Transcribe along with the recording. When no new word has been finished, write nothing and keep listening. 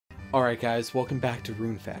Alright guys, welcome back to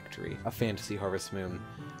Rune Factory, a fantasy Harvest Moon.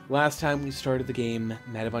 Last time we started the game,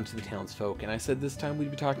 met a bunch of the townsfolk, and I said this time we'd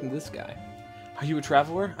be talking to this guy. Are you a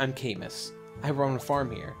traveler? I'm Camus. I run a farm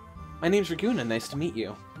here. My name's Rune, nice to meet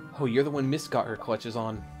you. Oh, you're the one Miss got her clutches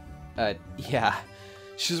on. Yeah.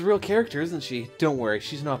 She's a real character, isn't she? Don't worry,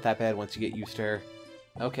 she's not that bad once you get used to her.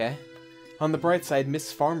 Okay. On the bright side,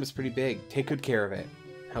 Miss' farm is pretty big. Take good care of it.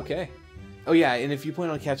 Okay. Oh yeah, and if you plan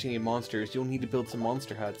on catching any monsters, you'll need to build some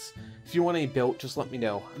monster huts. If you want any built, just let me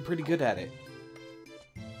know. I'm pretty good at it.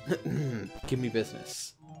 Give me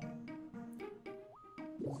business.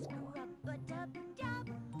 Oh,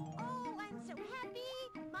 I'm so happy!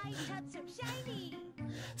 My tub's so shiny!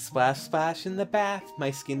 Splash, splash in the bath. My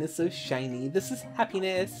skin is so shiny. This is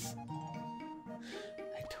happiness.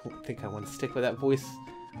 I don't think I want to stick with that voice.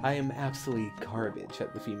 I am absolutely garbage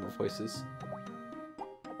at the female voices.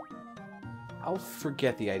 I'll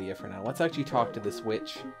forget the idea for now. Let's actually talk to this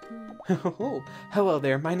witch. Oh, hello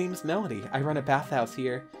there. My name's Melody. I run a bathhouse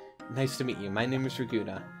here. Nice to meet you. My name is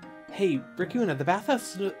Rune. Hey, Rune, the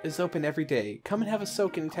bathhouse is open every day. Come and have a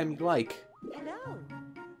soak anytime you like. Hello!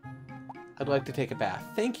 I'd like to take a bath.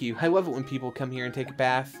 Thank you. I love it when people come here and take a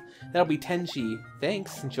bath. That'll be 10G.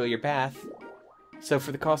 Thanks. Enjoy your bath. So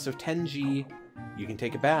for the cost of 10G, you can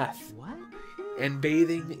take a bath. What? And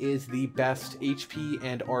bathing is the best HP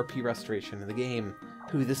and RP restoration in the game.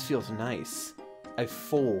 Ooh, this feels nice. A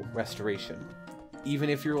full restoration. Even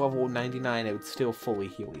if you're level 99, it would still fully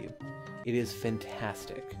heal you. It is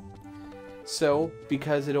fantastic. So,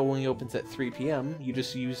 because it only opens at 3 PM, you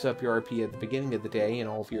just use up your RP at the beginning of the day and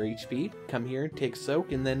all of your HP, come here, take a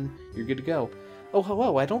soak, and then you're good to go. Oh,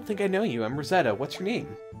 hello, I don't think I know you. I'm Rosetta. What's your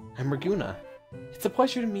name? I'm Rune. It's a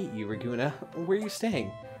pleasure to meet you, Rune. Where are you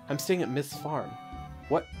staying? I'm staying at Miss' farm.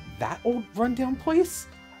 What? That old rundown place?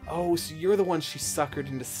 Oh, so you're the one she suckered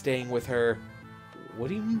into staying with her. What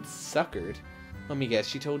do you mean, suckered? Let me guess,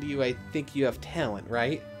 she told you I think you have talent,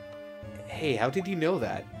 right? Hey, how did you know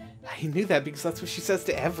that? I knew that because that's what she says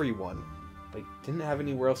to everyone. I didn't have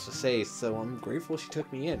anywhere else to say, so I'm grateful she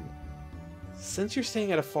took me in. Since you're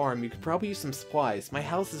staying at a farm, you could probably use some supplies. My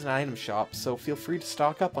house is an item shop, so feel free to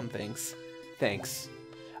stock up on things. Thanks.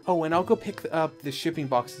 Oh, and I'll go pick up the shipping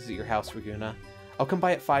boxes at your house, Rune. I'll come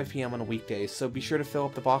by at 5 PM on a weekday, so be sure to fill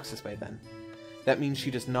up the boxes by then. That means she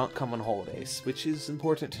does not come on holidays, which is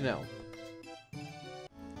important to know.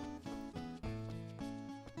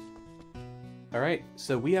 Alright,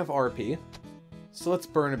 so we have RP, so let's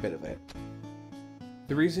burn a bit of it.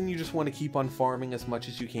 The reason you just want to keep on farming as much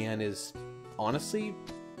as you can is, honestly,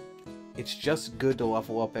 it's just good to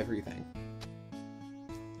level up everything.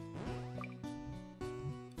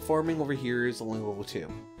 Farming over here is only level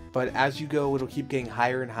 2, but as you go it'll keep getting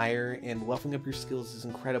higher and higher, and leveling up your skills is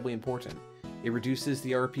incredibly important. It reduces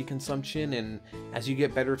the RP consumption, and as you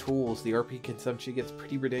get better tools, the RP consumption gets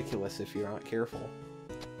pretty ridiculous if you're not careful.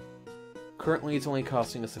 Currently it's only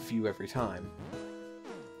costing us a few every time.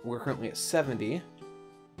 We're currently at 70,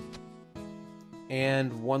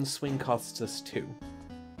 and one swing costs us 2.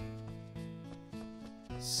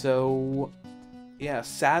 So, yeah,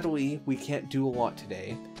 sadly we can't do a lot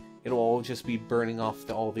today. It'll all just be burning off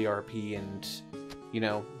all the RP and, you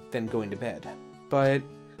know, then going to bed. But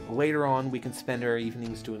later on, we can spend our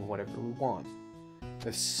evenings doing whatever we want.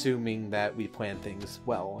 Assuming that we plan things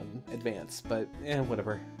well in advance, but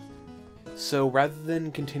whatever. So rather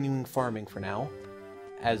than continuing farming for now,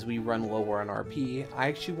 as we run lower on RP, I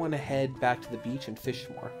actually want to head back to the beach and fish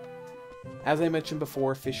more. As I mentioned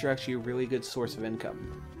before, fish are actually a really good source of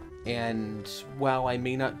income. And while I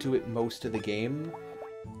may not do it most of the game,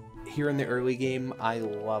 here in the early game, I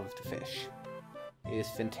love to fish. It is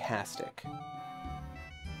fantastic.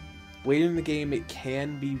 Later in the game, it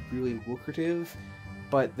can be really lucrative,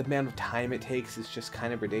 but the amount of time it takes is just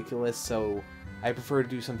kind of ridiculous, so I prefer to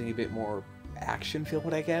do something a bit more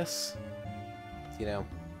action-filled, I guess. You know,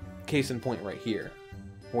 case in point right here,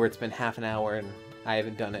 where it's been half an hour and I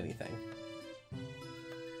haven't done anything.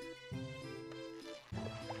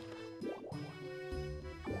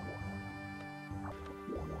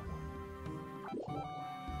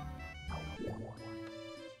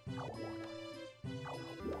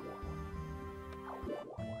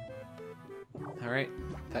 Alright,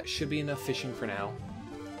 that should be enough fishing for now.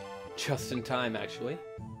 Just in time, actually.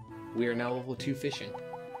 We are now level 2 fishing.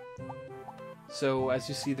 So, as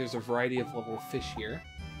you see, there's a variety of level fish here,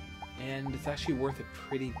 and it's actually worth a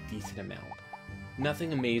pretty decent amount.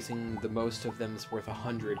 Nothing amazing, the most of them is worth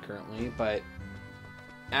 100 currently, but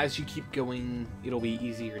as you keep going, it'll be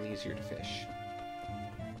easier and easier to fish.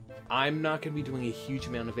 I'm not going to be doing a huge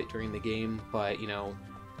amount of it during the game, but, you know,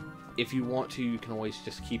 if you want to, you can always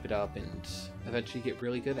just keep it up and eventually get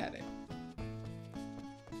really good at it.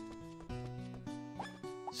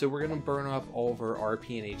 So we're going to burn up all of our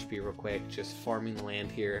RP and HP real quick, just farming the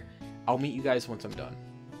land here. I'll meet you guys once I'm done.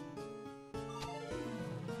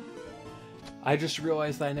 I just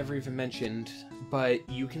realized that I never even mentioned, but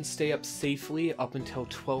you can stay up safely up until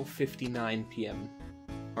 12:59 p.m.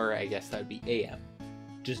 Or I guess that would be a.m.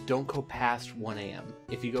 Just don't go past 1 a.m.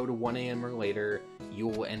 If you go to 1 a.m. or later, you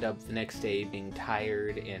will end up the next day being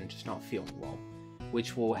tired and just not feeling well,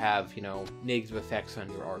 which will have, you know, negative effects on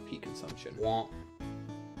your RP consumption.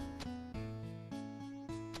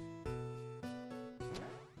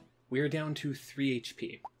 We are down to 3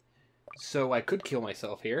 HP. So I could kill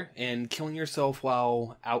myself here, and killing yourself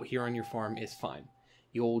while out here on your farm is fine.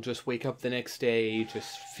 You'll just wake up the next day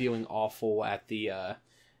just feeling awful at the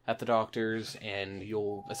doctor's, and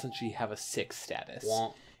you'll essentially have a sick status.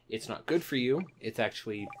 It's not good for you. It's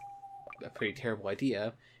actually a pretty terrible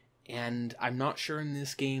idea, and I'm not sure in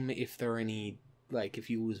this game if there are any, like, if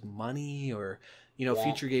you lose money or, you know,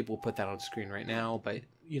 Future Gabe will put that on screen right now, but,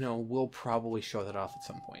 you know, we'll probably show that off at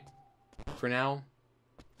some point. For now,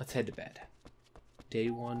 let's head to bed. Day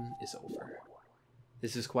 1 is over.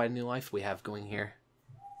 This is quite a new life we have going here.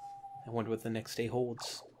 I wonder what the next day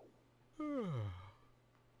holds.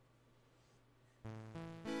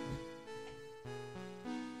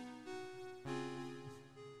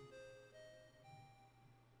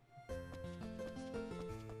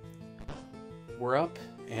 We're up,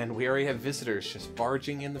 and we already have visitors just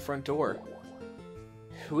barging in the front door.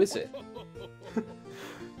 Who is it?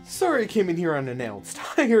 Sorry I came in here unannounced.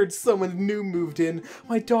 I heard someone new moved in.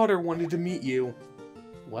 My daughter wanted to meet you.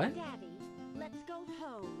 What? Daddy, let's go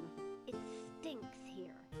home. It stinks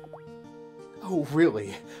here. Oh,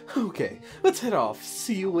 really? Okay, let's head off.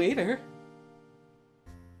 See you later.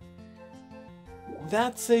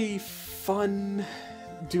 That's a fun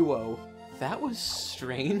duo. That was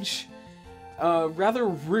strange. Rather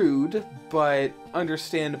rude, but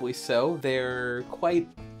understandably so. They're quite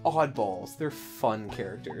oddballs. They're fun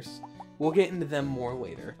characters. We'll get into them more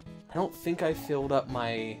later. I don't think I filled up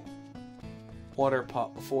my water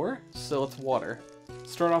pot before, so let's water.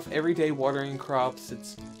 Start off every day watering crops.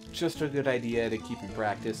 It's just a good idea to keep in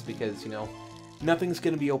practice because, you know, nothing's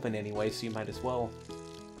going to be open anyway, so you might as well.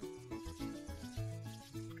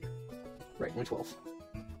 Right, 112.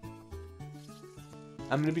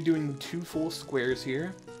 I'm going to be doing 2 full squares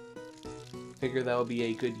here. Figure that'll be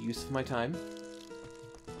a good use of my time.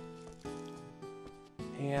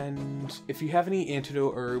 And if you have any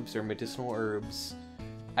antidote herbs or medicinal herbs,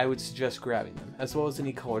 I would suggest grabbing them, as well as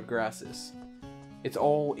any colored grasses. It's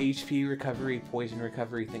all HP recovery, poison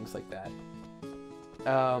recovery, things like that.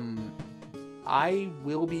 I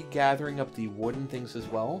will be gathering up the wooden things as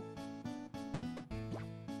well,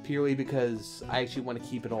 purely because I actually want to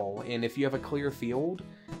keep it all, and if you have a clear field,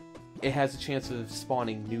 it has a chance of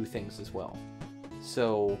spawning new things as well.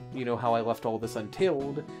 So, you know how I left all this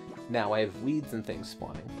untilled, now I have weeds and things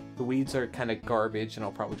spawning. The weeds are kind of garbage, and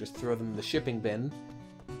I'll probably just throw them in the shipping bin,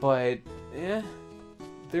 but,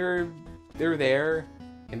 they're there.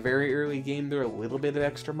 In very early game, they're a little bit of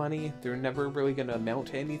extra money. They're never really going to amount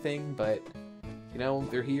to anything, but, you know,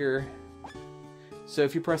 they're here. So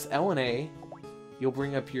if you press L and A, you'll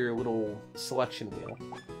bring up your little selection wheel.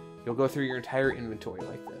 You'll go through your entire inventory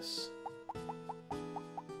like this.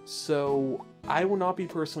 So, I will not be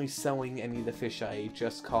personally selling any of the fish I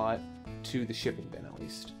just caught to the shipping bin, at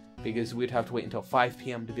least, because we'd have to wait until 5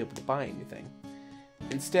 p.m. to be able to buy anything.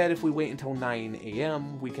 Instead, if we wait until 9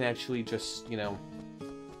 a.m., we can actually just, you know,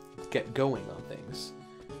 get going on things.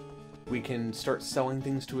 We can start selling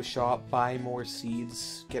things to a shop, buy more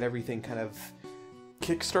seeds, get everything kind of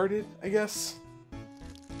kick-started, I guess.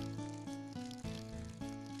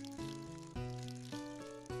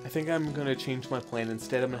 I think I'm going to change my plan.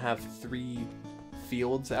 Instead, I'm going to have 3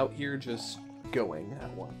 fields out here just going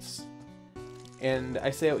at once. And I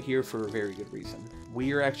say out here for a very good reason.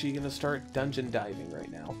 We are actually going to start dungeon diving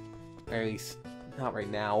right now. Or at least, not right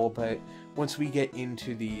now, but once we get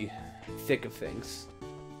into the thick of things.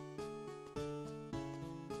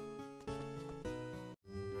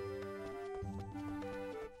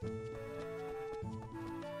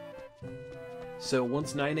 So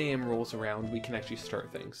once 9 a.m. rolls around, we can actually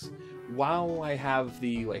start things. While I have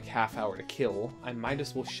the, like, half hour to kill, I might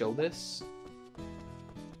as well show this.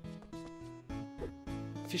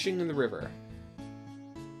 Fishing in the river.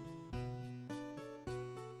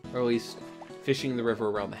 Or at least, fishing in the river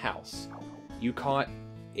around the house. You caught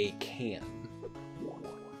a can.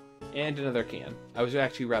 And another can. I was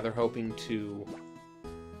actually rather hoping to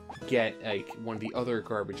get, like, one of the other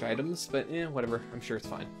garbage items, but whatever. I'm sure it's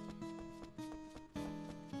fine.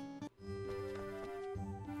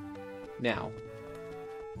 Now,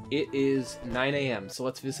 it is 9 a.m., so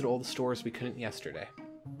let's visit all the stores we couldn't yesterday.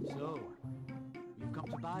 So, you've come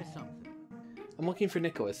to buy something? I'm looking for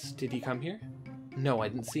Nicholas. Did he come here? No, I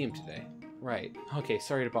didn't see him today. Right. Okay,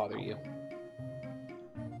 sorry to bother you.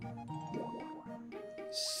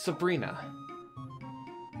 Sabrina.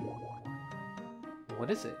 What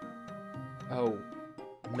is it? Oh,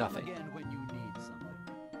 nothing. Come again when you need something.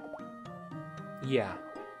 Yeah.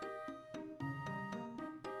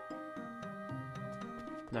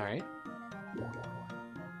 Alright.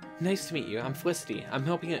 Nice to meet you. I'm Felicity. I'm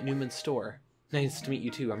helping at Newman's store. Nice to meet you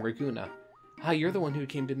too. I'm Raguna. Ah, you're the one who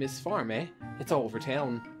came to Miss Farm, eh? It's all over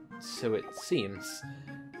town. So it seems.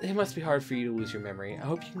 It must be hard for you to lose your memory. I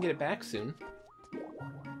hope you can get it back soon.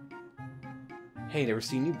 Hey, never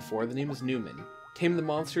seen you before. The name is Newman. Tame the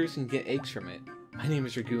monsters and get eggs from it. My name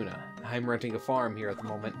is Raguna. I'm renting a farm here at the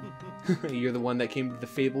moment. You're the one that came to the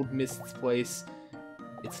fabled Mist's place.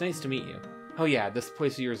 It's nice to meet you. Oh yeah, this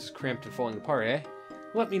place of yours is cramped and falling apart, eh?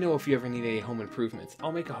 Let me know if you ever need any home improvements.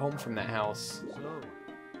 I'll make a home from that house. So,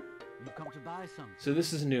 you've come to buy something? So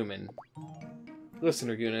this is Newman. Listen,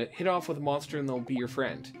 Raguna, hit off with a monster and they'll be your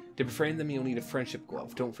friend. To befriend them, you'll need a friendship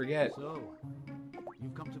glove. Don't forget. So,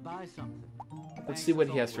 you've come to buy something? Let's see what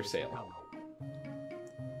he has for sale.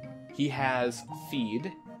 He has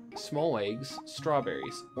feed, small eggs,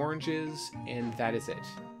 strawberries, oranges, and that is it.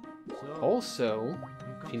 So, Also,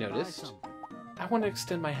 if you noticed, I want to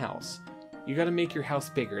extend my house. You gotta make your house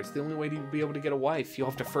bigger. It's the only way to be able to get a wife. You'll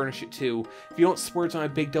have to furnish it too. If you don't splurge on a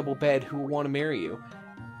big double bed, who will want to marry you?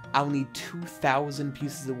 I'll need 2,000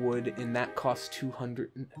 pieces of wood, and that costs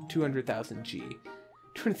 200,000 G.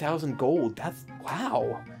 200,000 gold. That's...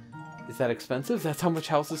 wow. Is that expensive? That's how much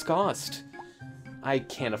houses cost. I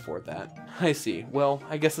can't afford that. I see. Well,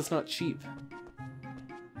 I guess it's not cheap.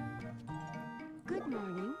 Good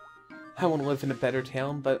morning. I want to live in a better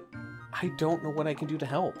town, but I don't know what I can do to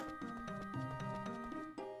help.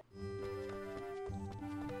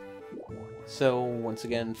 So, once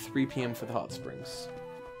again, 3 p.m. for the hot springs.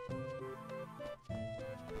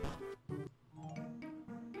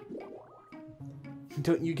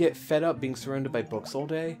 Don't you get fed up being surrounded by books all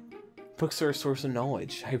day? Books are a source of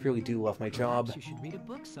knowledge. I really do love my job. Perhaps you should read a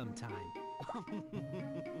book sometime.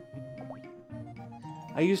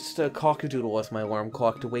 I used a cockadoodle as my alarm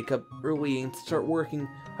clock to wake up early and start working.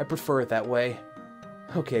 I prefer it that way.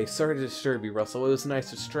 Okay, sorry to disturb you, Russell. It was a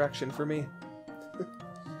nice distraction for me.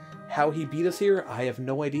 How he beat us here, I have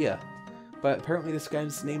no idea. But apparently this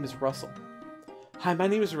guy's name is Russell. Hi, my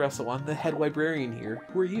name is Russell. I'm the head librarian here.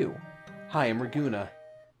 Who are you? Hi, I'm Raguna.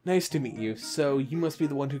 Nice to meet you. So, you must be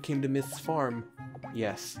the one who came to Mist's farm.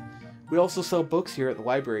 Yes. We also sell books here at the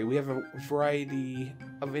library. We have a variety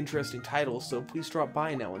of interesting titles, so please drop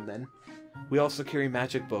by now and then. We also carry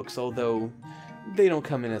magic books, although they don't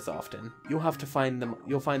come in as often. You'll find them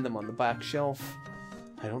on the back shelf.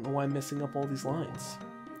 I don't know why I'm messing up all these lines.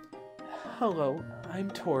 Hello, I'm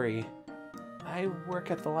Tori. I work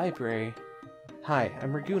at the library. Hi,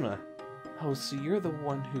 I'm Raguna. Oh, so you're the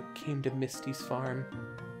one who came to Misty's farm.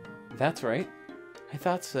 That's right. I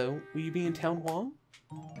thought so. Will you be in town long?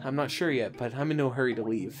 I'm not sure yet, but I'm in no hurry to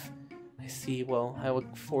leave. I see. Well, I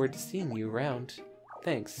look forward to seeing you around.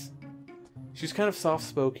 Thanks. She's kind of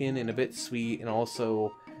soft-spoken and a bit sweet, and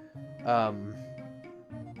also,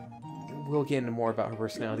 we'll get into more about her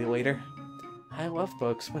personality later. I love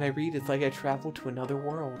books. When I read, it's like I travel to another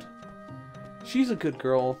world. She's a good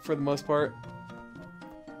girl, for the most part.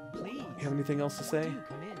 Please. You have anything else to say? Do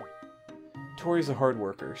come in. Tori's a hard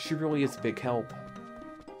worker. She really is a big help.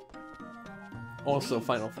 Also, Please.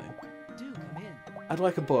 final thing. Do come in. I'd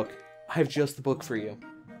like a book. I have just the book for you.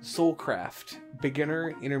 Soulcraft.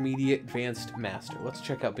 Beginner, Intermediate, Advanced, Master. Let's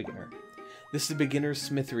check out Beginner. This is a beginner's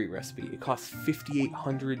smithery recipe. It costs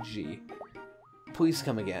 5,800 G. Please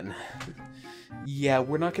come again. Yeah,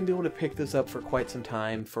 we're not going to be able to pick this up for quite some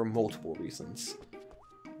time for multiple reasons.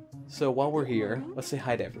 So while we're here, let's say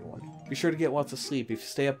hi to everyone. Be sure to get lots of sleep. If you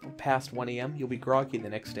stay up past 1 AM, you'll be groggy the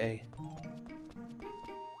next day.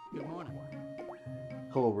 Good morning.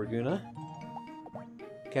 Hello, Raguna.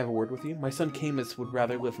 Can I have a word with you? My son Camus would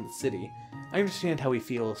rather live in the city. I understand how he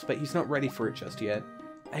feels, but he's not ready for it just yet.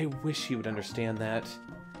 I wish he would understand that.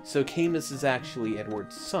 So Camus is actually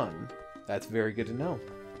Edward's son. That's very good to know.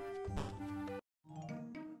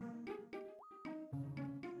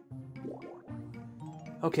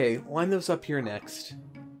 Okay, line those up here next.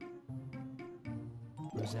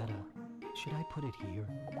 Rosetta, should I put it here?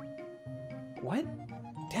 What?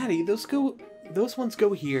 Daddy, those ones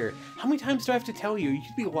go here. How many times do I have to tell you?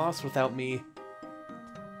 You'd be lost without me.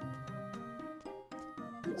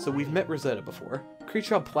 So we've met Rosetta before. Great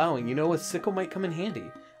job plowing. You know, a sickle might come in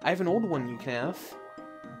handy. I have an old one you can have.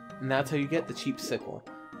 And that's how you get the cheap sickle.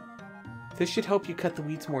 This should help you cut the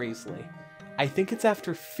weeds more easily. I think it's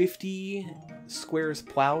after 50 squares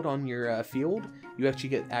plowed on your field, you actually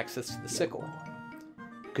get access to the sickle.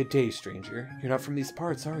 Good day, stranger. You're not from these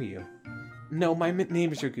parts, are you? No, my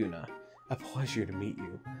name is Rune. A pleasure to meet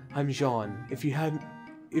you. I'm Jean. If you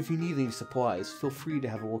need any supplies, feel free to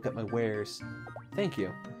have a look at my wares. Thank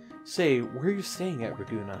you. Say, where are you staying at,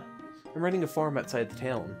 Rune? I'm renting a farm outside the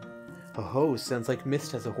town. Oh, sounds like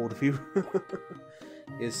Mist has a hold of you.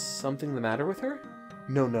 Is something the matter with her?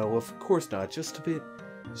 No, of course not. Just a bit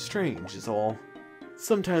strange is all.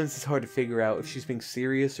 Sometimes it's hard to figure out if she's being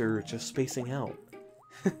serious or just spacing out.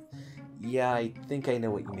 Yeah, I think I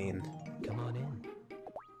know what you mean. Come on in.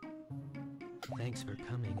 Thanks for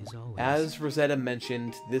coming, as always. As Rosetta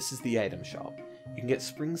mentioned, this is the item shop. You can get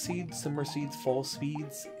spring seeds, summer seeds, fall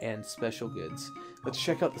seeds, and special goods. Let's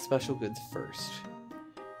check out the special goods first.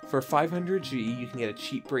 For 500 G, you can get a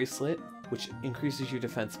cheap bracelet, which increases your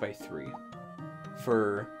defense by 3.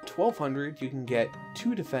 For 1200, you can get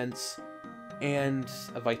 2 defense and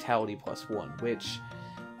a vitality plus 1, which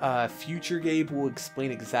future Gabe will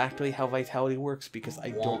explain exactly how vitality works because I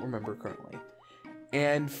don't remember currently.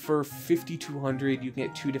 And for 5200, you can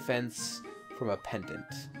get 2 defense from a pendant.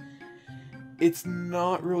 It's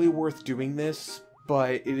not really worth doing this,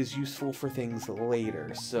 but it is useful for things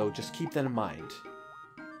later, so just keep that in mind.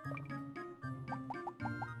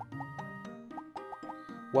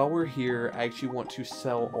 While we're here, I actually want to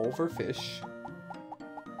sell all of our fish.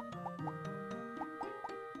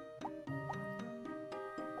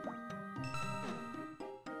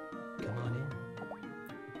 Come on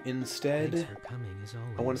in. Instead, Thanks for coming, as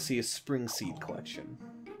always. I want to see a spring seed collection.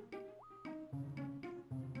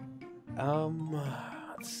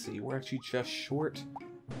 Let's see, we're actually just short.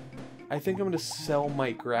 I think I'm going to sell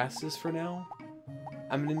my grasses for now.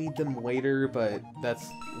 I'm going to need them later, but that's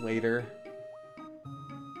later.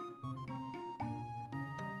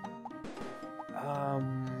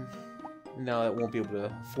 No, I won't be able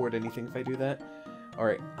to afford anything if I do that.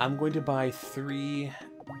 Alright, I'm going to buy 3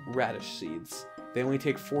 radish seeds. They only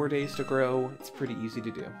take 4 days to grow. It's pretty easy to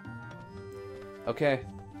do. Okay,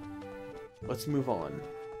 let's move on.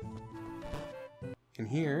 In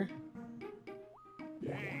here...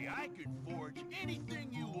 Hey, I can forge anything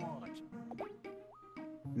you want.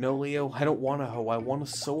 No, Leo, I don't want a hoe. I want a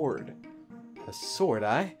sword. A sword,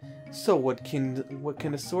 eh? So what kind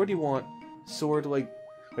of sword do you want? Sword like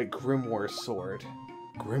Grimoire's sword.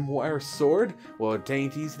 Grimoire's sword? Well, it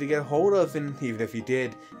ain't easy to get a hold of, and even if you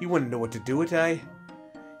did, you wouldn't know what to do with it, eh?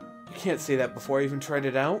 You can't say that before I even tried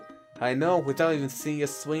it out. I know, without even seeing you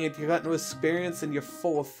swing it, you got no experience and you're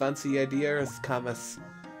full of fancy ideas, Camus.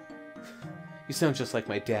 You sound just like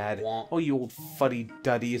my dad. Oh, you old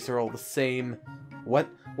fuddy-duddies are all the same. What?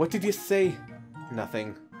 What did you say?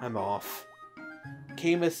 Nothing. I'm off.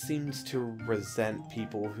 Camus seems to resent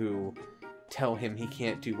people who tell him he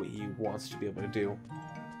can't do what he wants to be able to do.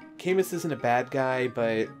 Camus isn't a bad guy,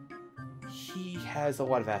 but he has a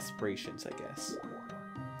lot of aspirations, I guess.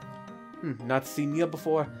 Not seen you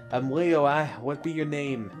before. I'm Leo, what be your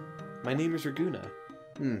name? My name is Rune.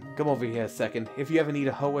 Come over here a second. If you ever need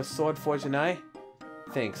a hoe or sword forging,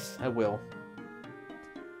 thanks, I will.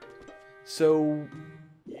 So,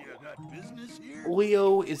 You got business here?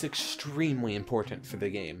 Leo is extremely important for the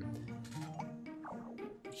game.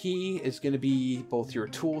 He is going to be both your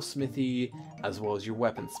tool smithy as well as your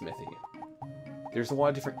weapon smithy. There's a lot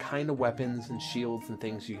of different kind of weapons and shields and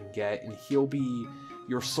things you can get, and he'll be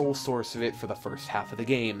your sole source of it for the first half of the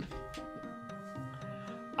game.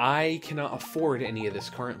 I cannot afford any of this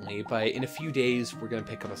currently, but in a few days we're going to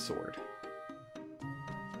pick up a sword.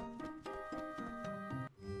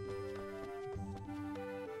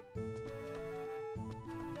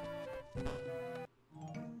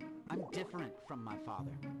 I'm different from my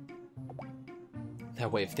father.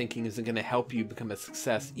 That way of thinking isn't going to help you become a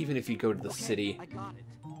success, even if you go to the Okay, city. I got it.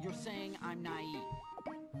 You're saying I'm naive.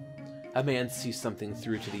 A man sees something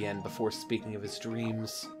through to the end before speaking of his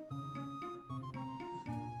dreams.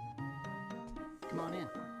 Come on in.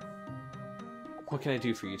 What can I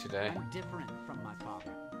do for you today? I'm different from my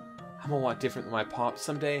father. I'm a lot different than my pop.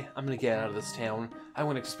 Someday, I'm gonna get out of this town. I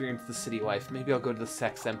want to experience the city life. Maybe I'll go to the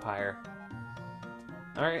Sex Empire.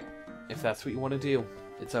 Alright, if that's what you want to do,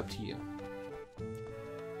 it's up to you.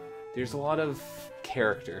 There's a lot of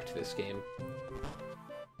character to this game.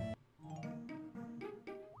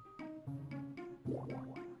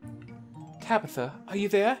 Tabitha, are you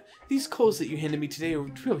there? These clothes that you handed me today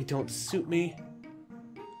really don't suit me.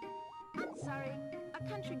 I'm sorry. A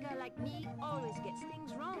country girl like me always gets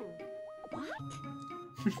things wrong. What?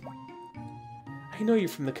 Are I know you're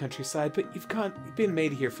from the countryside, but you've been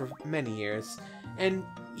made here for many years, and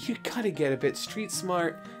you gotta get a bit street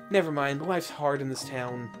smart. Never mind, life's hard in this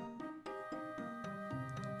town.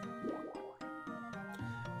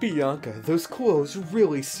 Bianca, those clothes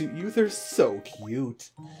really suit you. They're so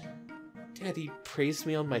cute. Daddy praised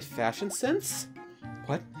me on my fashion sense?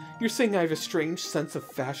 What? You're saying I have a strange sense of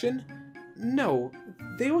fashion? No,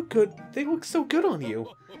 they look good. They look so good on you.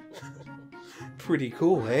 Pretty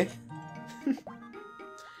cool, eh?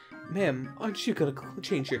 Ma'am, aren't you gonna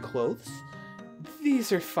change your clothes?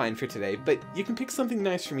 These are fine for today, but you can pick something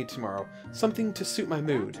nice for me tomorrow. Something to suit my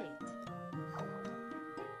mood.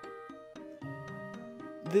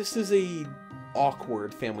 This is a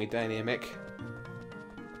awkward family dynamic.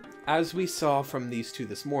 As we saw from these two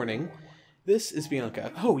this morning, this is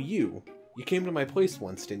Bianca. Oh, you! You came to my place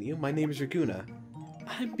once, didn't you? My name is Rune.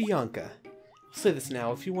 I'm Bianca. I'll say this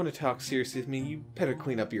now, if you want to talk seriously with me, you better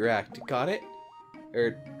clean up your act. Got it?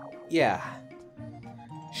 Yeah.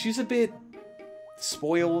 She's a bit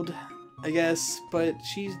spoiled, I guess, but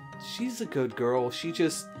she's a good girl. She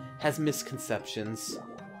just has misconceptions.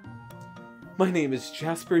 My name is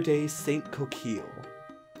Jasper de Saint Coquille.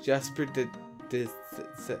 Jasper de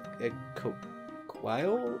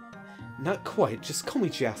Coquille? Not quite, just call me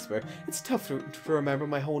Jasper. It's tough to remember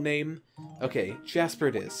my whole name. Okay, Jasper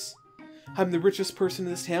it is. I'm the richest person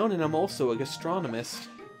in this town, and I'm also a gastronomist.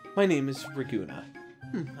 My name is Rune.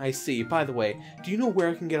 I see. By the way, do you know where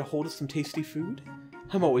I can get a hold of some tasty food?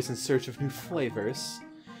 I'm always in search of new flavors.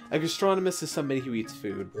 A gastronomist is somebody who eats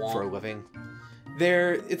food for a living.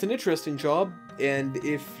 It's an interesting job, and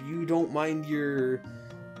if you don't mind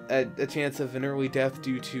a chance of an early death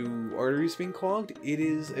due to arteries being clogged, it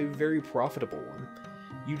is a very profitable one.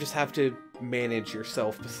 You just have to manage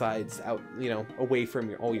yourself besides away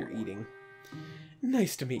from all your eating.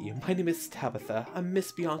 Nice to meet you. My name is Tabitha. I'm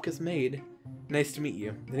Miss Bianca's maid. Nice to meet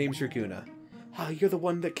you. The name's Rune. Ah, you're the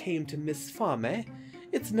one that came to Miss Farm, eh?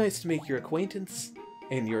 It's nice to make your acquaintance.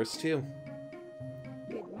 And yours too.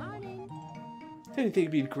 Good morning. Don't you think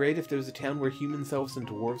it'd be great if there was a town where humans, elves, and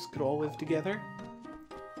dwarves could all live together?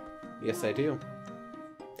 Yes, I do.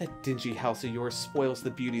 That dingy house of yours spoils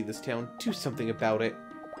the beauty of this town. Do something about it.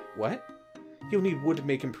 What? You'll need wood to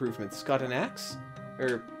make improvements. Got an axe?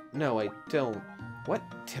 No, I don't. What?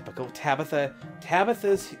 Typical Tabitha.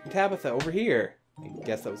 Tabitha, over here. I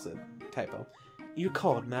guess that was a typo. You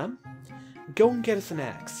called, ma'am? Go and get us an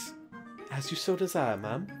axe. As you so desire,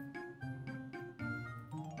 ma'am.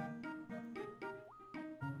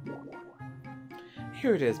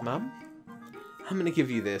 Here it is, ma'am. I'm gonna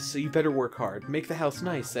give you this, so you better work hard. Make the house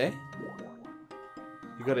nice, eh?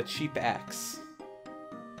 You got a cheap axe.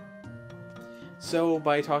 So,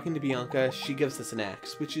 by talking to Bianca, she gives us an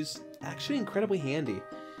axe, which is actually incredibly handy.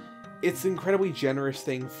 It's an incredibly generous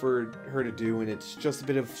thing for her to do, and it's just a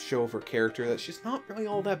bit of show of her character that she's not really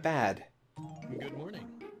all that bad. Good morning.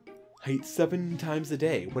 I eat 7 times a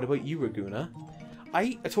day. What about you, Rune? I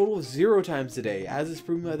eat a total of 0 times a day, as is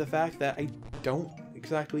proven by the fact that I don't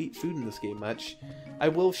exactly eat food in this game much. I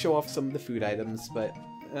will show off some of the food items, but,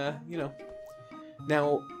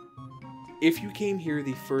 Now, if you came here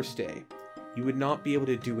the first day, you would not be able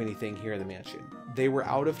to do anything here in the mansion. They were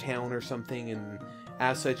out of town or something, and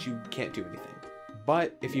as such, you can't do anything.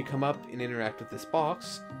 But if you come up and interact with this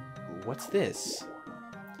box, what's this?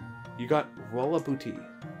 You got Rolla Booty.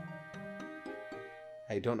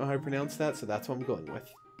 I don't know how to pronounce that, so that's what I'm going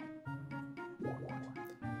with.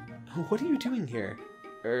 What are you doing here?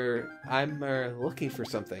 I'm looking for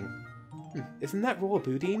something. Isn't that Rolla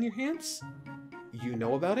Booty in your hands? You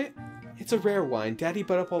know about it? It's a rare wine. Daddy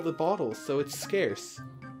bought up all the bottles, so it's scarce.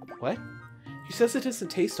 What? He says it doesn't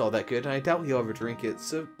taste all that good, and I doubt he'll ever drink it,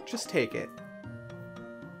 so just take it.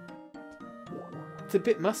 It's a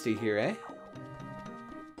bit musty here, eh?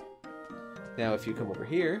 Now, if you come over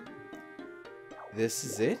here, this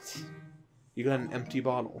is it. You got an empty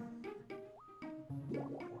bottle.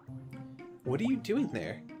 What are you doing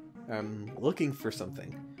there? I'm looking for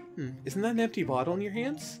something. Isn't that an empty bottle in your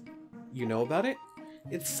hands? You know about it?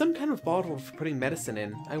 It's some kind of bottle for putting medicine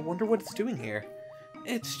in. I wonder what it's doing here.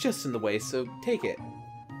 It's just in the way, so take it.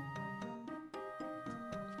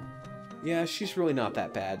 Yeah, she's really not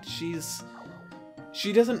that bad. She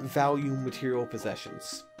doesn't value material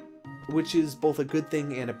possessions, which is both a good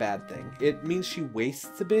thing and a bad thing. It means she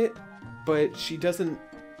wastes a bit, but she doesn't,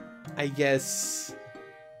 I guess,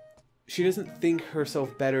 she doesn't think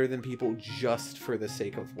herself better than people just for the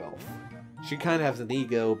sake of wealth. She kind of has an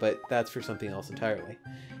ego, but that's for something else entirely.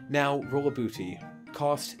 Now, Rolla Booty.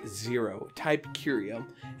 Cost 0. Type Curio.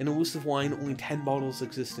 An elusive wine, only 10 bottles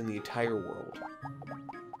exist in the entire world.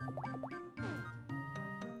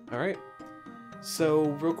 Alright. So,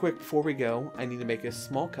 real quick before we go, I need to make a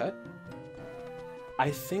small cut. I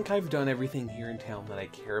think I've done everything here in town that I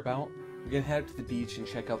care about. We're gonna head to the beach and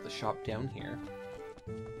check out the shop down here.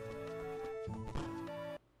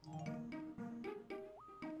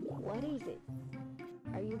 What is it?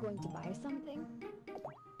 Are you going to buy something?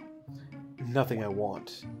 Nothing I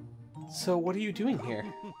want. So, what are you doing here?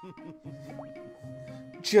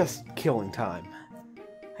 Just killing time.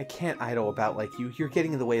 I can't idle about like you. You're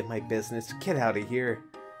getting in the way of my business. Get out of here.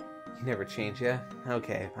 You never change, yeah?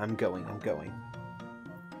 Okay, I'm going.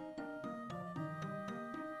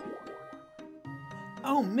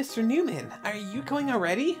 Oh, Mr. Newman, are you going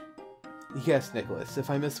already? Yes, Nicholas. If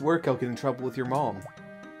I miss work, I'll get in trouble with your mom.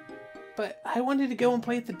 But I wanted to go and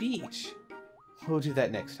play at the beach. We'll do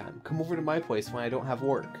that next time. Come over to my place when I don't have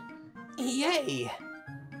work. Yay!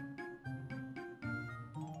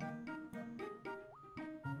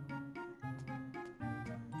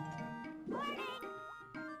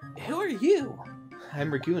 Who are you?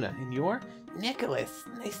 I'm Raguna, and you're? Nicholas.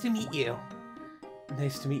 Nice to meet you.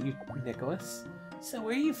 Nice to meet you, Nicholas. So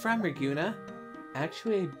where are you from, Raguna?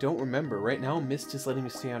 Actually, I don't remember. Right now, Mist is letting me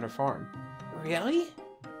stay on her farm. Really?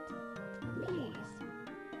 Please,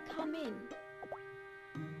 come in.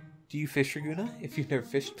 Do you fish, Raguna? If you've never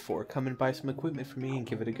fished before, come and buy some equipment for me and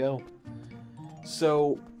give it a go.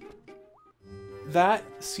 So, that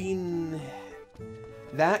scene...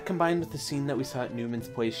 That, combined with the scene that we saw at Newman's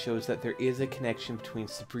place, shows that there is a connection between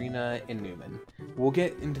Sabrina and Newman. We'll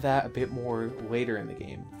get into that a bit more later in the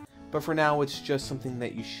game, but for now it's just something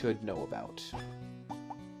that you should know about.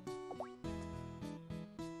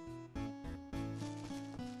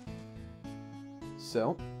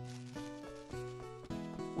 So,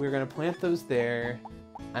 we're going to plant those there.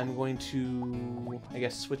 I'm going to, I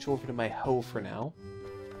guess, switch over to my hoe for now.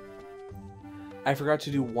 I forgot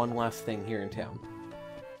to do one last thing here in town.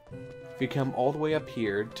 If you come all the way up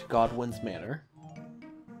here to Godwin's Manor,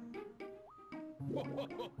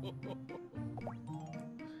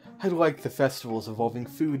 I'd like the festivals involving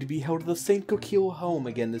food to be held at the St. Coquille home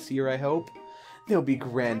again this year, I hope. They'll be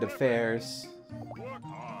grand affairs. Work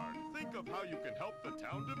hard. Think of how you can help the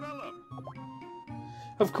town develop.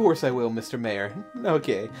 Of course I will, Mr. Mayor.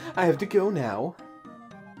 Okay, I have to go now.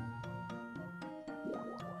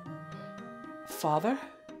 Father?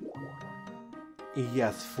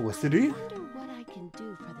 Yes, Felicity? I wonder what I can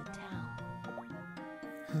do for the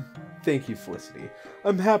town. Thank you, Felicity.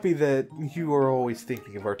 I'm happy that you are always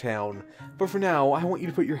thinking of our town. But for now, I want you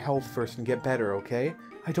to put your health first and get better, okay?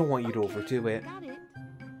 I don't want you to overdo it. Got it.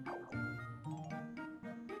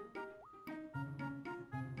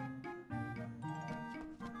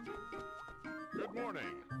 Good morning.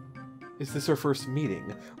 Is this our first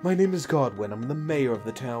meeting? My name is Godwin. I'm the mayor of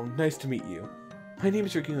the town. Nice to meet you. My name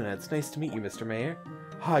is Raguna. It's nice to meet you, Mr. Mayor.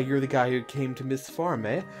 Hi, you're the guy who came to Miss Farm,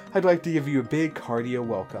 eh? I'd like to give you a big cardio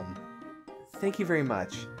welcome. Thank you very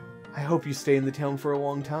much. I hope you stay in the town for a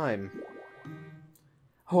long time.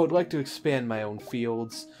 Oh, I'd like to expand my own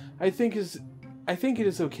fields. I think it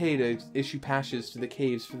is okay to issue passes to the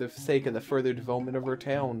caves for the sake of the further development of our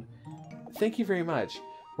town. Thank you very much.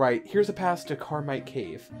 Right, here's a pass to Carmite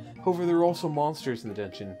Cave. However, there are also monsters in the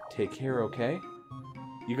dungeon. Take care, okay?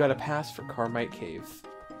 You got a pass for Carmite Cave.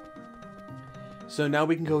 So now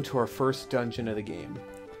we can go to our first dungeon of the game,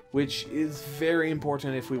 which is very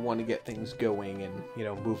important if we want to get things going and, you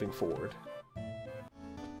know, moving forward.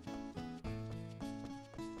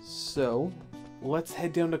 So, let's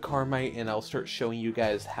head down to Carmite and I'll start showing you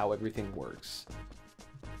guys how everything works.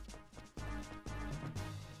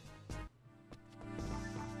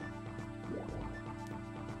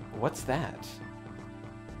 What's that?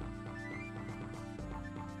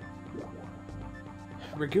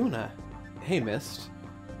 Raguna. Hey, Mist.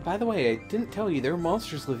 By the way, I didn't tell you there are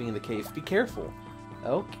monsters living in the cave. Be careful.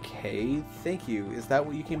 Okay, thank you. Is that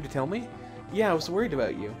what you came to tell me? Yeah, I was worried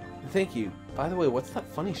about you. Thank you. By the way, what's that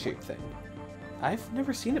funny shaped thing? I've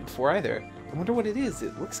never seen it before either. I wonder what it is.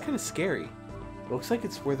 It looks kind of scary. It looks like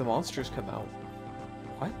it's where the monsters come out.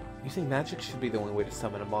 What? Using magic should be the only way to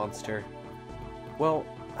summon a monster. Well,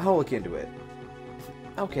 I'll look into it.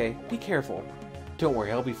 Okay, be careful. Don't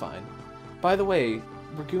worry, I'll be fine. By the way,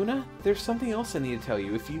 Raguna, there's something else I need to tell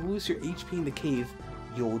you. If you lose your HP in the cave,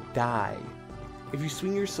 you'll die. If you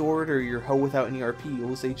swing your sword or your hoe without any RP, you'll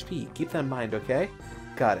lose HP. Keep that in mind, okay?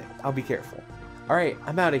 Got it. I'll be careful. Alright,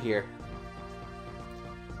 I'm out of here.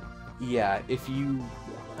 Yeah, if you...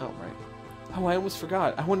 Oh, right. Oh, I almost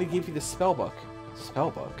forgot. I wanted to give you the spell book.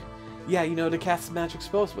 Spell book? Yeah, you know, to cast magic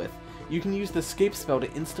spells with. You can use the escape spell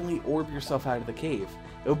to instantly orb yourself out of the cave.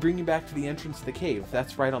 It'll bring you back to the entrance to the cave.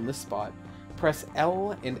 That's right on this spot. Press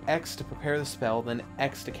L and X to prepare the spell, then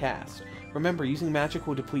X to cast. Remember, using magic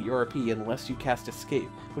will deplete your RP unless you cast Escape,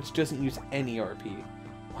 which doesn't use any RP.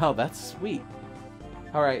 Wow, that's sweet.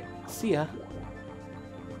 Alright, see ya.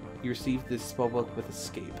 You received this spellbook with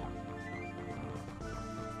Escape.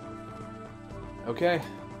 Okay.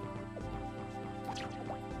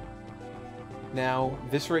 Now,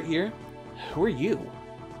 this right here, who are you?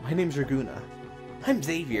 My name's Rune. I'm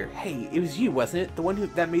Xavier. Hey, it was you, wasn't it? The one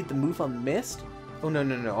that made the move on Mist? Oh, no,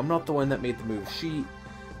 I'm not the one that made the move.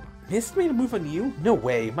 Mist made a move on you? No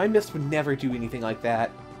way. My Mist would never do anything like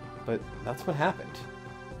that. But that's what happened.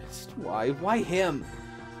 Mist, why? Why him?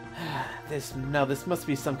 This must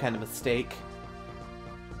be some kind of mistake.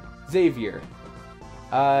 Xavier.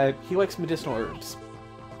 He likes medicinal herbs.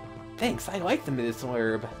 Thanks, I like the medicinal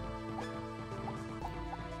herb.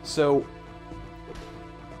 So,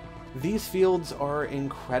 these fields are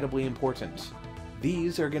incredibly important.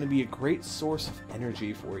 These are going to be a great source of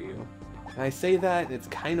energy for you. And I say that, and it's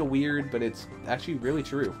kind of weird, but it's actually really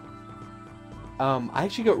true. I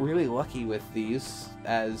actually got really lucky with these,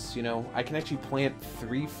 as, you know, I can actually plant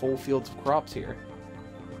 3 full fields of crops here.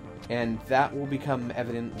 And that will become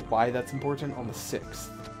evident why that's important on the 6th,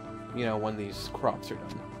 you know, when these crops are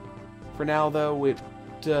done. For now, though, it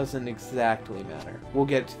doesn't exactly matter. We'll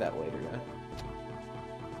get to that later, though.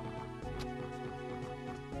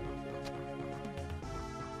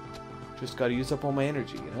 Just gotta use up all my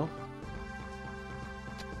energy, you know?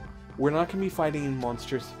 We're not gonna be fighting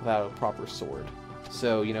monsters without a proper sword.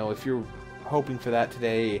 So, you know, if you're hoping for that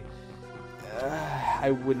today,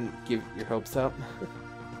 I wouldn't give your hopes up.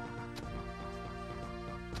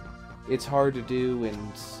 It's hard to do,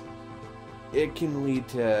 and it can lead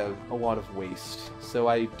to a lot of waste, so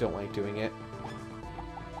I don't like doing it.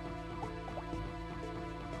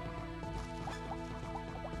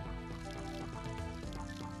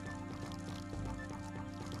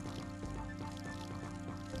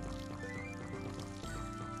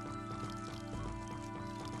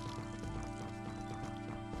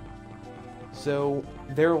 So,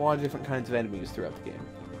 there are a lot of different kinds of enemies throughout the game.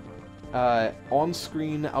 On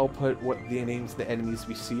screen, I'll put what the names of the enemies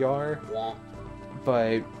we see are,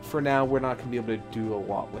 but for now, we're not going to be able to do a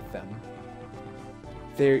lot with them.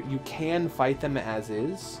 You can fight them as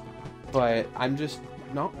is, but I'm just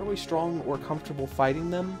not really strong or comfortable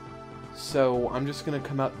fighting them, so I'm just going to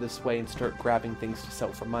come out this way and start grabbing things to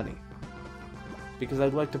sell for money. Because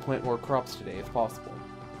I'd like to plant more crops today, if possible.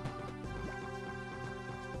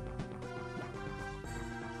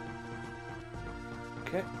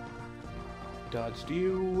 Okay. Dodged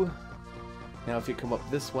you. Now if you come up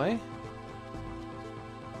this way.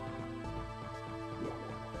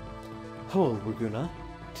 Hello, Rune.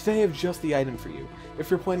 Today I have just the item for you, if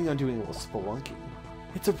you're planning on doing a little spelunking.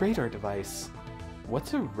 It's a radar device.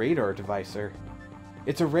 What's a radar devicer?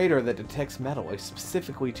 It's a radar that detects metal. I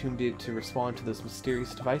specifically tuned it to respond to those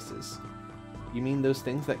mysterious devices. You mean those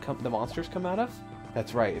things that the monsters come out of?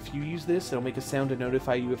 That's right, if you use this, it'll make a sound to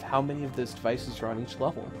notify you of how many of those devices are on each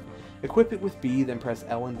level. Equip it with B, then press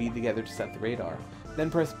L and B together to set the radar. Then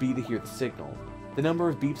press B to hear the signal. The number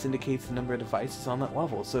of beeps indicates the number of devices on that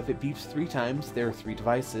level, so if it beeps 3 times, there are 3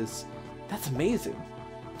 devices. That's amazing!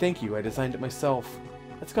 Thank you, I designed it myself.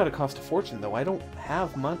 That's gotta cost a fortune though, I don't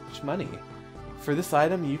have much money. For this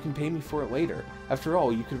item, you can pay me for it later. After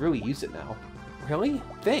all, you could really use it now. Really?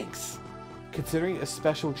 Thanks! Considering a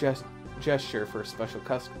special gesture for a special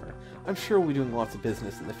customer. I'm sure we'll be doing lots of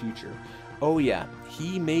business in the future. Oh yeah,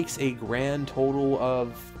 he makes a grand total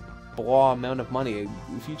of blah amount of money.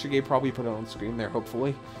 Future Game probably put it on screen there,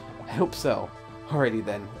 hopefully. I hope so. Alrighty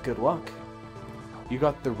then, good luck. You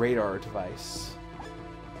got the radar device.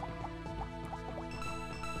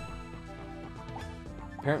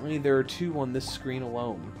 Apparently there are 2 on this screen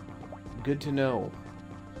alone. Good to know.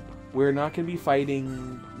 We're not going to be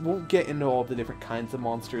fighting... We'll get into all the different kinds of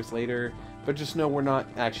monsters later, but just know we're not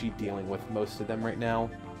actually dealing with most of them right now.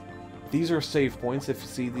 These are save points. If you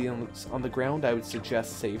see these on the ground, I would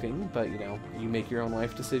suggest saving, but, you know, you make your own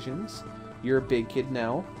life decisions. You're a big kid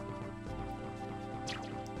now.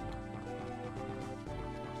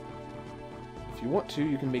 If you want to,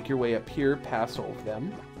 you can make your way up here past all of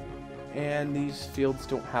them. And these fields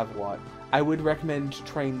don't have a lot. I would recommend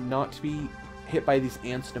trying not to be hit by these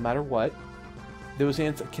ants no matter what. Those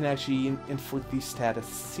ants can actually inflict the status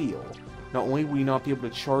seal. Not only will you not be able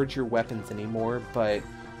to charge your weapons anymore, but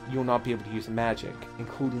you'll not be able to use magic,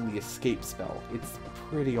 including the escape spell. It's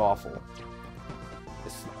pretty awful.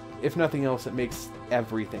 If nothing else, it makes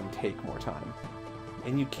everything take more time.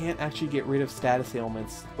 And you can't actually get rid of status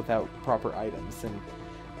ailments without proper items, and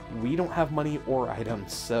we don't have money or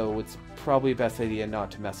items, so it's probably a best idea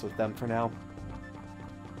not to mess with them for now.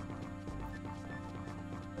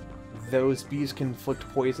 Those bees can inflict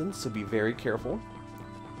poison, so be very careful.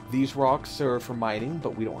 These rocks are for mining,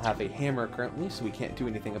 but we don't have a hammer currently, so we can't do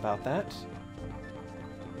anything about that.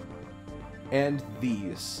 And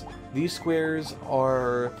these. These squares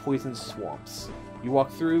are poison swamps. You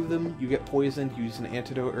walk through them, you get poisoned, you use an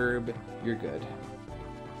antidote herb, you're good.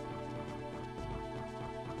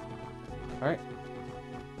 Alright.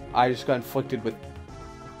 I just got inflicted with...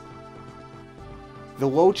 The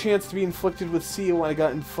low chance to be inflicted with seal when I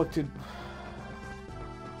got inflicted...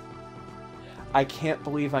 I can't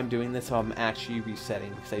believe I'm doing this, so I'm actually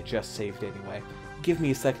resetting, because I just saved anyway. Give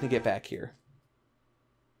me a second to get back here.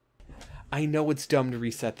 I know it's dumb to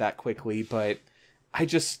reset that quickly, but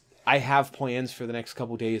I have plans for the next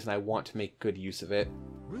couple days, and I want to make good use of it.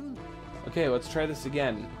 Okay, let's try this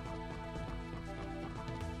again.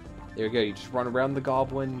 There you go, you just run around the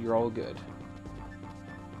goblin, you're all good.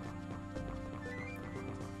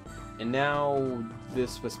 And now,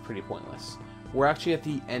 this was pretty pointless. We're actually at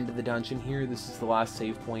the end of the dungeon here, this is the last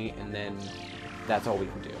save point, and then that's all we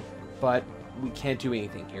can do. But we can't do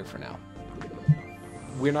anything here for now.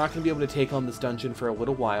 We're not going to be able to take on this dungeon for a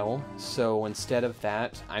little while, so instead of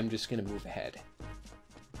that, I'm just going to move ahead.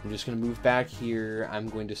 I'm just going to move back here, I'm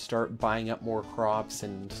going to start buying up more crops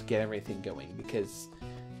and get everything going, because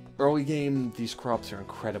early game, these crops are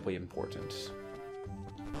incredibly important.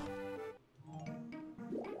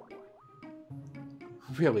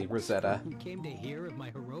 Really, Rosetta? Who came to hear of my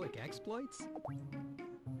heroic exploits?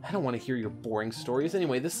 I don't want to hear your boring stories.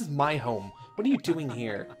 Anyway, this is my home. What are you doing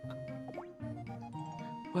here?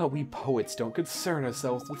 Well, we poets don't concern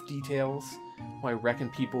ourselves with details. Well, I reckon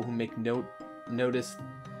people who notice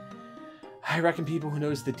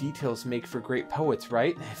the details make for great poets,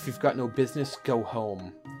 right? If you've got no business, go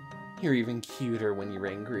home. You're even cuter when you're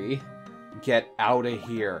angry. Get out of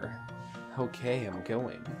here. Okay, I'm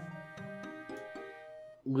going.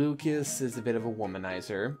 Lucas is a bit of a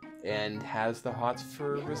womanizer, and has the hots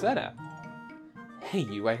for Rosetta. Hey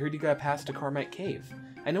you, I heard you got past a Carmite Cave.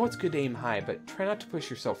 I know it's good to aim high, but try not to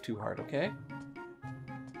push yourself too hard, okay?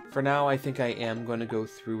 For now, I think I am going to go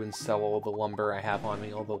through and sell all the lumber I have on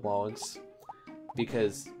me, all the logs.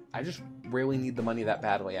 Because I just really need the money that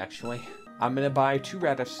badly, actually. I'm going to buy 2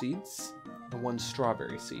 radish seeds and 1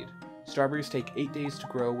 strawberry seed. Strawberries take 8 days to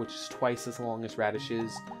grow, which is twice as long as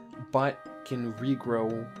radishes, but can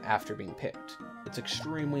regrow after being picked. It's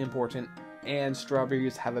extremely important, and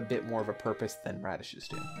strawberries have a bit more of a purpose than radishes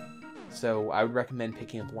do. So I would recommend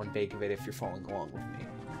picking up 1 bag of it if you're following along with me.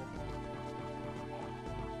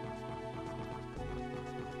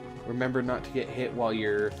 Remember not to get hit while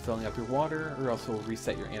you're filling up your water, or else it will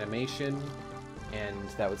reset your animation, and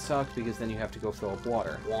that would suck because then you have to go fill up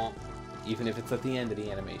water. Even if it's at the end of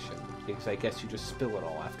the animation, because I guess you just spill it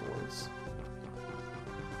all afterwards.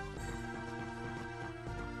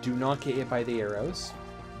 Do not get hit by the arrows.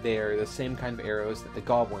 They're the same kind of arrows that the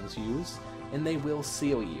goblins use, and they will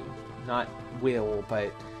seal you. Not will,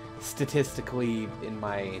 but statistically in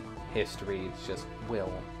my history, it's just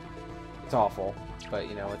will. It's awful, but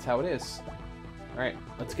you know, it's how it is. Alright,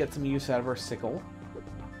 let's get some use out of our sickle.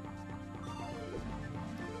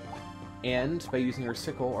 And by using our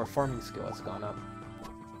sickle, our farming skill has gone up.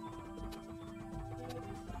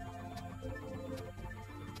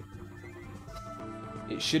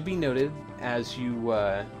 It should be noted, as you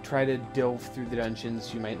try to delve through the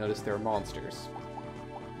dungeons, you might notice there are monsters.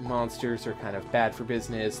 Monsters are kind of bad for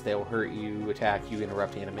business, they'll hurt you, attack you,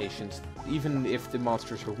 interrupt animations. Even if the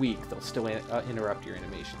monsters are weak, they'll still interrupt your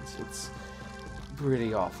animations. It's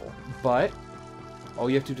pretty awful. But, all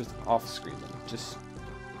you have to do is off-screen them. Just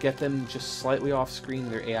get them just slightly off-screen,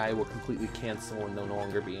 their AI will completely cancel and there'll no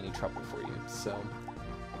longer be any trouble for you. So,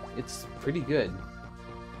 it's pretty good.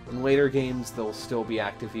 In later games, they'll still be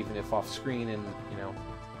active even if off-screen, and, you know,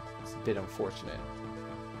 it's a bit unfortunate.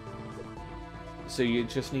 So you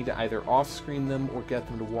just need to either off-screen them or get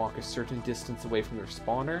them to walk a certain distance away from their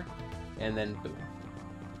spawner, and then boom.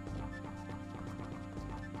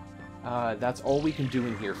 That's all we can do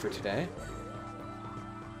in here for today.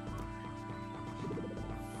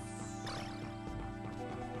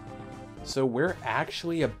 So we're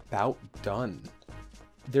actually about done.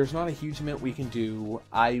 There's not a huge amount we can do.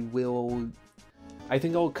 I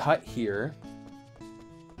think I'll cut here.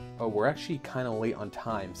 Oh, we're actually kind of late on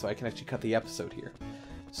time, so I can actually cut the episode here.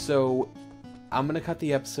 So, I'm going to cut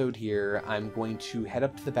the episode here. I'm going to head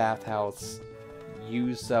up to the bathhouse,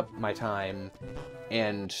 use up my time,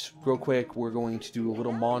 and real quick, we're going to do a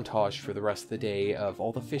little montage for the rest of the day of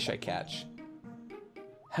all the fish I catch.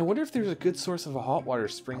 I wonder if there's a good source of a hot water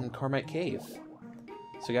spring in Carmite Cave.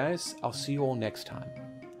 So guys, I'll see you all next time.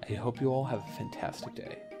 I hope you all have a fantastic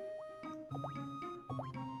day.